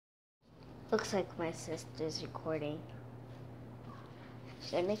Looks like my sister's recording.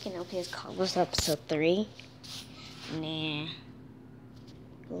 Should I make an LPS Cobblers episode 3? Nah.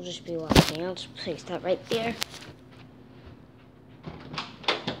 We'll just be watching. I'll just place that right there.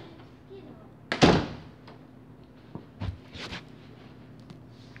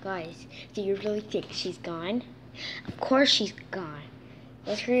 Guys, do you really think she's gone? Of course she's gone.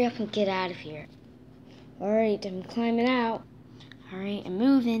 Let's hurry up and get out of here. Alright, I'm climbing out. Alright, I'm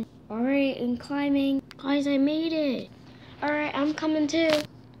moving. Alright, I'm climbing. Guys, I made it. Alright, I'm coming too.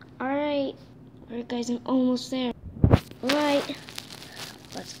 Alright. Alright, guys, I'm almost there. Alright.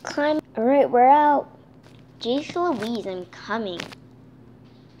 Let's climb. Alright, we're out. Jeez Louise, I'm coming.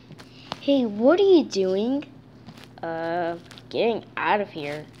 Hey, what are you doing? Getting out of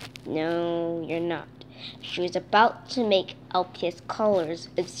here. No, you're not. She was about to make LPS colors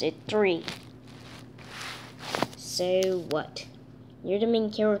instead 3. So what? You're the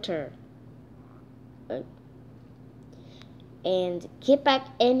main character. And get back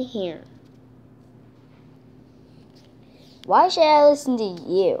in here. Why should I listen to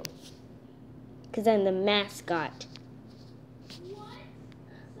you? Because I'm the mascot. What?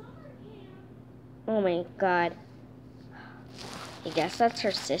 Summer camp? Oh my god. I guess that's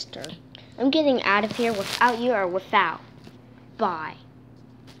her sister. I'm getting out of here without you or without. Bye.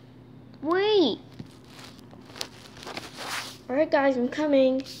 Wait. Alright guys, I'm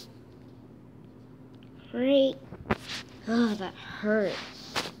coming. Alright. Oh, that hurt.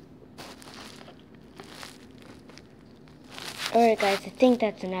 Alright guys, I think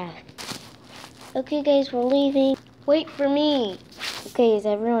that's enough. Okay guys, we're leaving. Wait for me. Okay, is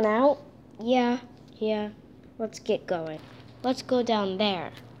everyone out? Yeah. Let's get going. Let's go down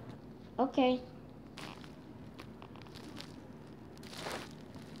there. Okay.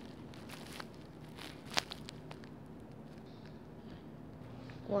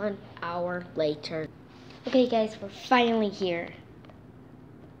 One hour later. Okay guys, we're finally here.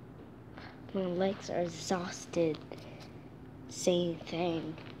 My legs are exhausted. Same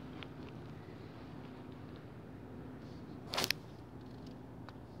thing.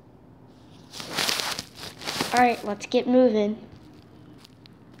 Alright, let's get moving.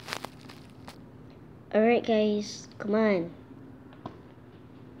 Alright guys, come on.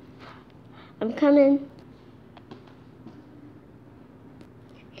 I'm coming.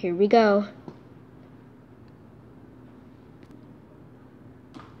 Here we go.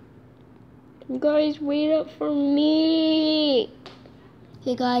 You guys, wait up for me.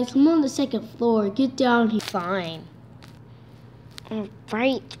 Hey guys, I'm on the 2nd floor. Get down here. Fine.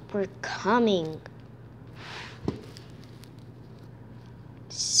 Alright, we're coming.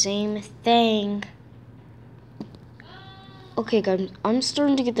 Same thing. Okay guys, I'm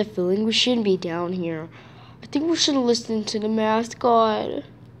starting to get the feeling we shouldn't be down here. I think we should listen to the mascot.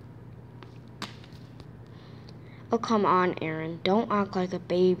 Oh, come on, Aaron. Don't act like a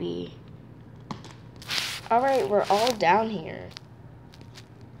baby. Alright, we're all down here.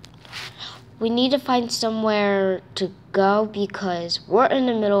 We need to find somewhere to go because we're in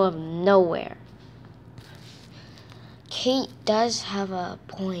the middle of nowhere. Kate does have a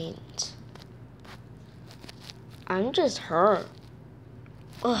point. I'm just hurt.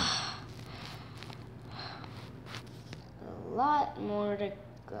 Ugh. A lot more to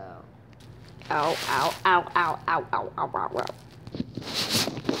go. Ow, ow, ow, ow, ow, ow, ow, ow, ow.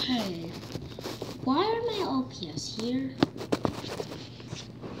 Hey, why are my LPS here?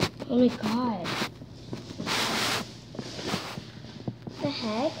 Oh my god. What the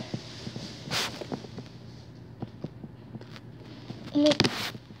heck? Oh my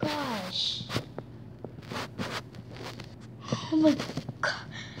gosh. Oh my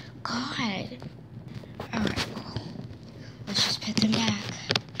god. Alright, cool. Let's just put them back.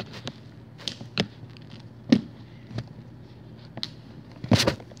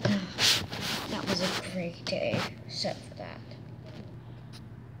 That was a great day, except for that.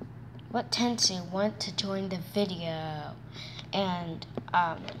 What Tensi want to join the video? And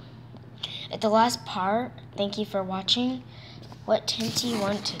at the last part, thank you for watching. What Tensi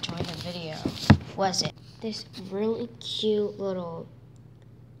want to join the video? Was it this really cute little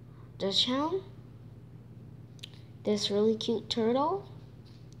Dachshund? This really cute turtle?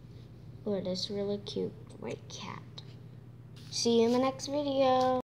 Or this really cute white cat? See you in the next video.